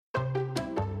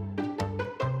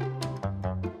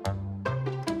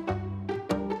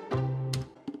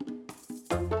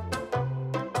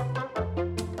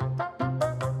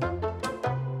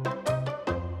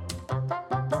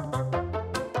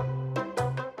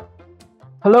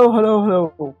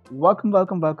Hello.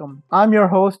 Welcome. I'm your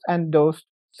host and host,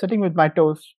 sitting with my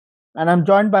toast, and I'm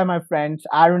joined by my friends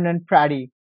Aaron and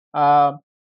Praddy. Uh,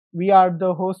 we are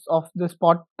the hosts of this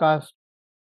podcast.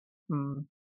 Hmm,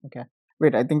 okay,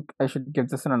 wait, I think I should give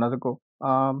this another go.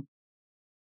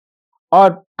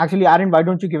 Or actually, Aaron, why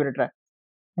don't you give it a try?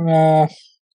 Uh,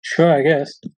 sure, I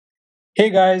guess. Hey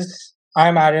guys,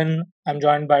 I'm Aaron. I'm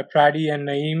joined by Prady and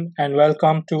Naeem, and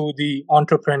welcome to The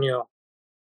Entrepreneur.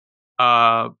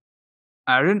 Uh,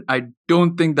 Aaron, I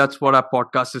don't think that's what our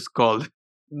podcast is called.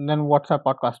 Then what's our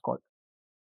podcast called?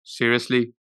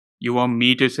 Seriously, you want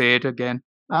me to say it again?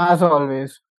 As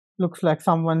always, looks like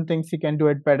someone thinks he can do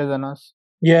it better than us.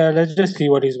 Yeah, let's just see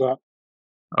what he's got.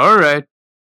 All right.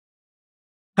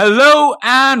 Hello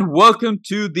and welcome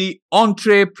to the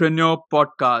Entrepreneur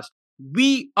Podcast.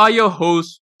 We are your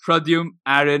hosts, Pradyum,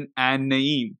 Aaron, and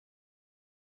Naeem.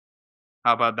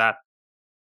 How about that?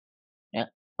 Yeah.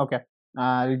 Okay.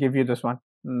 I'll give you this one.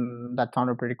 That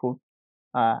sounded pretty cool.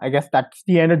 I guess that's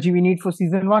the energy we need for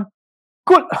season one.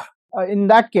 Cool. In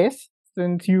that case,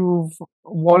 since you've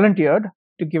volunteered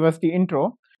to give us the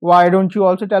intro, why don't you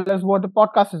also tell us what the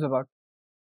podcast is about?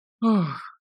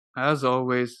 As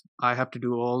always, I have to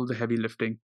do all the heavy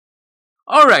lifting.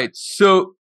 All right,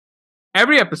 so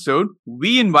every episode,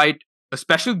 we invite a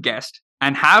special guest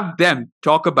and have them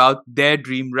talk about their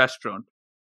dream restaurant,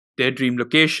 their dream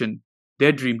location,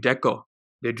 their dream decor,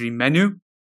 their dream menu,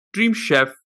 dream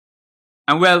chef,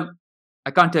 and well,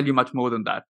 I can't tell you much more than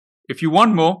that. If you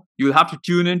want more, you'll have to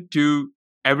tune in to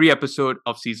every episode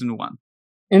of season one.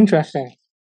 Interesting.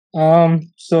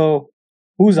 So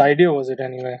whose idea was it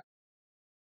anyway?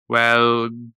 Well,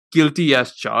 guilty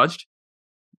as charged.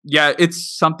 Yeah,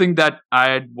 it's something that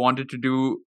I had wanted to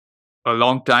do a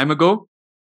long time ago,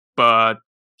 but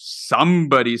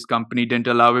somebody's company didn't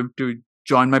allow him to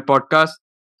join my podcast.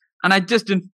 And I just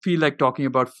didn't feel like talking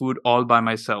about food all by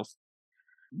myself.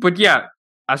 But yeah,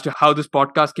 as to how this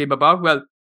podcast came about, well,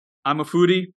 I'm a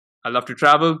foodie. I love to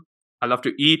travel. I love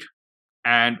to eat.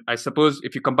 And I suppose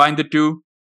if you combine the two,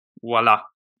 voila,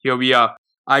 here we are.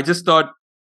 I just thought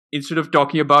instead of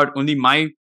talking about only my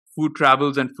food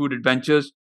travels and food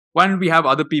adventures, why don't we have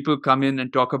other people come in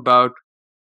and talk about,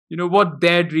 what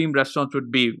their dream restaurants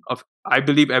would be? I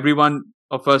believe everyone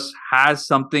of us has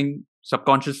something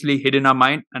subconsciously hid in our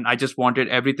mind, and I just wanted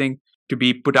everything to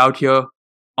be put out here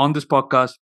on this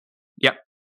podcast. Yeah.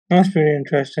 That's pretty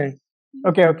interesting.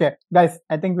 Okay. Guys,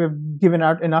 I think we've given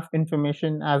out enough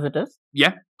information as it is.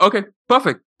 Yeah. Okay.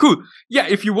 Perfect. Cool. Yeah.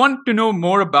 If you want to know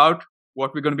more about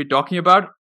what we're going to be talking about,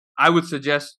 I would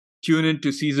suggest tune in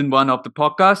to season one of the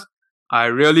podcast. I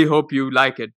really hope you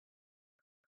like it.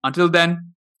 Until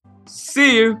then,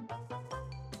 see you.